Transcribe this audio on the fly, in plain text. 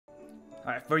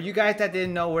Alright, for you guys that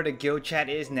didn't know where the guild chat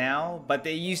is now, but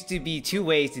there used to be two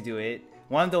ways to do it.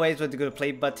 One of the ways was to go to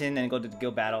play button and go to the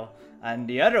guild battle. And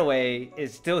the other way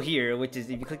is still here, which is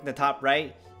if you click the top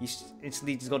right, you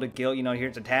instantly just go to guild, you know,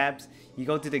 here's the tabs. You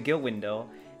go to the guild window.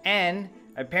 And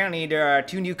apparently there are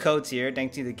two new codes here,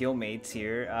 thanks to the guild mates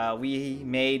here. We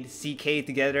made CK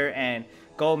together and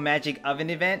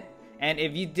GOMAGICOEVENEVENT. And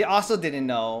if you also didn't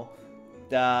know,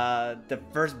 the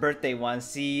first birthday one,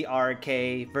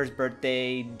 CRK, first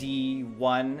birthday,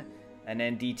 D1, and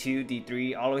then D2,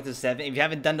 D3, all the way to 7. If you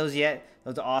haven't done those yet,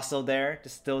 those are also there.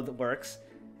 This still works.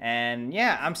 And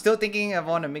yeah, I'm still thinking of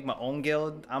wanting to make my own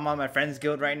guild. I'm on my friend's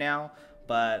guild right now.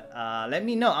 But let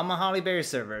me know. I'm on Holly Berry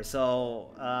server.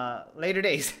 So later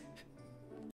days.